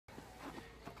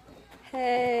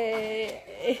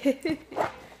Hey.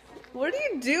 What are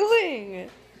you doing?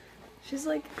 She's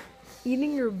like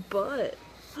eating your butt.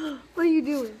 What are you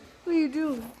doing? What are you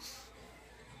doing?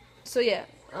 So yeah,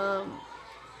 I'm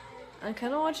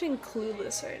kind of watching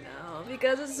Clueless right now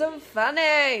because it's so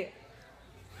funny.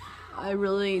 I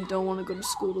really don't want to go to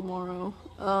school tomorrow,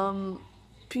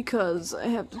 because I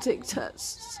have to take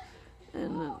tests,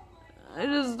 and I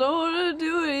just don't want to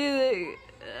do anything.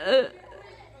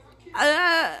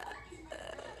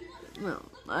 No,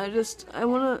 I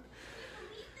want to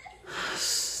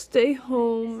stay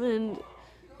home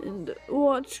and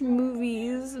watch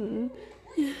movies and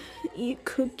eat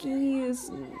cookies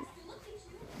and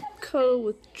cuddle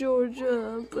with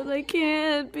Georgia, but I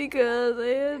can't because I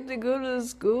have to go to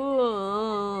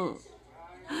school.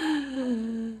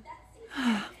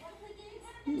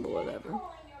 Whatever.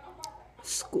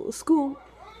 School.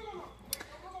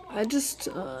 I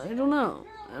don't know.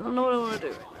 I don't know what I want to do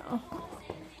right now.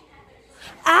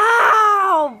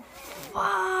 Ow!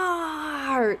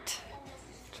 Fart!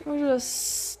 Georgia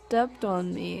stepped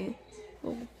on me.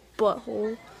 Little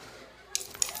butthole.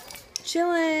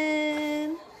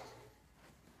 Chillin.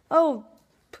 Oh,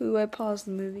 poo, I paused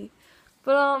the movie.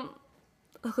 But,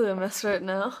 look at a mess right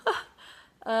now.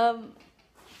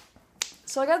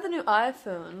 So I got the new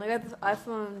iPhone. I got the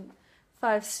iPhone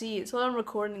 5C. It's what I'm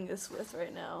recording this with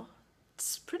right now.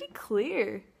 It's pretty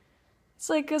clear. It's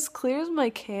like as clear as my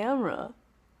camera.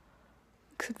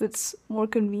 Except it's more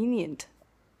convenient.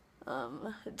 I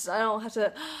don't have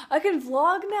to, I can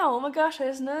vlog now. Oh my gosh, I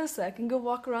just noticed that. I can go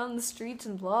walk around the streets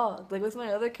and vlog. Like with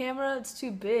my other camera, it's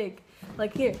too big.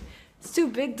 Like here, it's too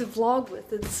big to vlog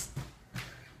with. It's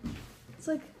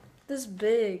like this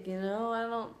big, you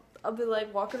know? I'll be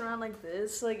like walking around like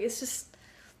this. Like it's just,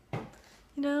 you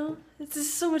know, it's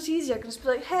just so much easier. I can just be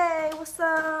like, hey, what's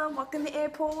up? Walking the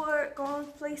airport, going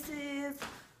places.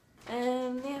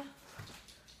 And yeah,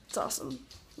 it's awesome.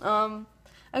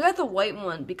 I got the white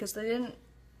one because they didn't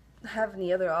have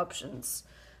any other options.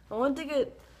 I wanted to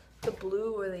get the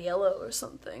blue or the yellow or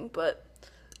something, but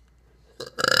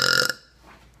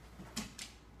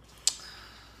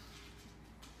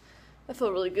I feel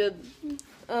really good.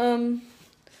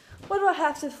 What do I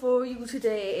have to for you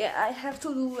today? I have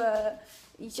to, I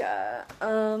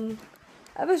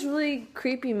have this really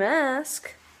creepy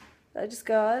mask that I just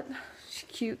got. She's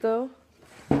cute though.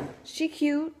 She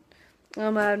cute. I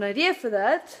have an idea for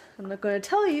that. I'm not going to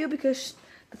tell you because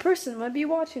the person might be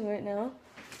watching right now.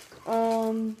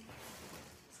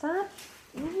 Stop.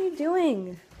 What are you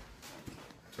doing?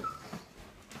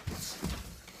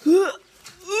 There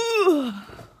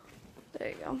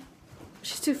you go.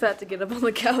 She's too fat to get up on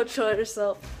the couch by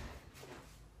herself.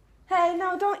 Hey,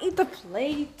 no, don't eat the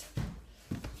plate.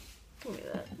 Give me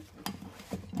that.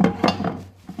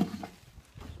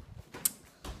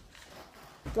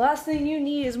 The last thing you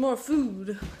need is more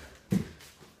food.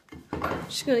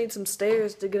 She's gonna need some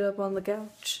stairs to get up on the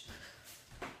couch.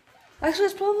 Actually,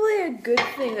 it's probably a good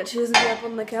thing that she doesn't get up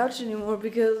on the couch anymore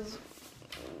because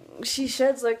she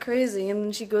sheds like crazy and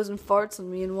then she goes and farts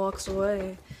on me and walks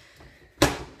away.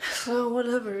 So,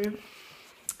 whatever.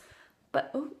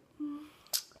 But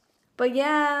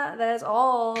yeah, that is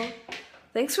all.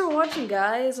 Thanks for watching,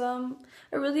 guys. I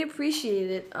really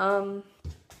appreciate it.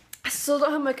 I still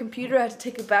don't have my computer. I have to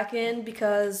take it back in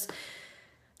because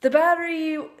the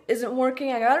battery isn't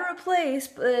working. I got it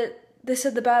replaced, but they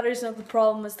said the battery's not the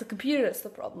problem, it's the computer that's the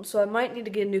problem. So I might need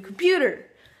to get a new computer.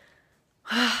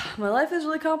 My life is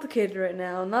really complicated right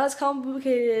now. Not as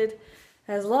complicated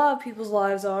as a lot of people's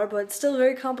lives are, but it's still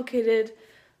very complicated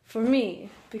for me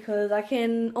because I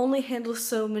can only handle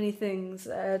so many things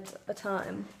at a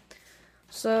time.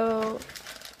 So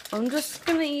I'm just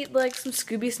gonna eat like some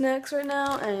Scooby snacks right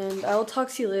now, and I will talk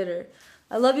to you later.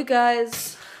 I love you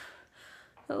guys.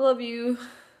 I love you.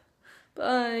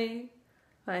 Bye.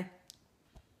 Bye.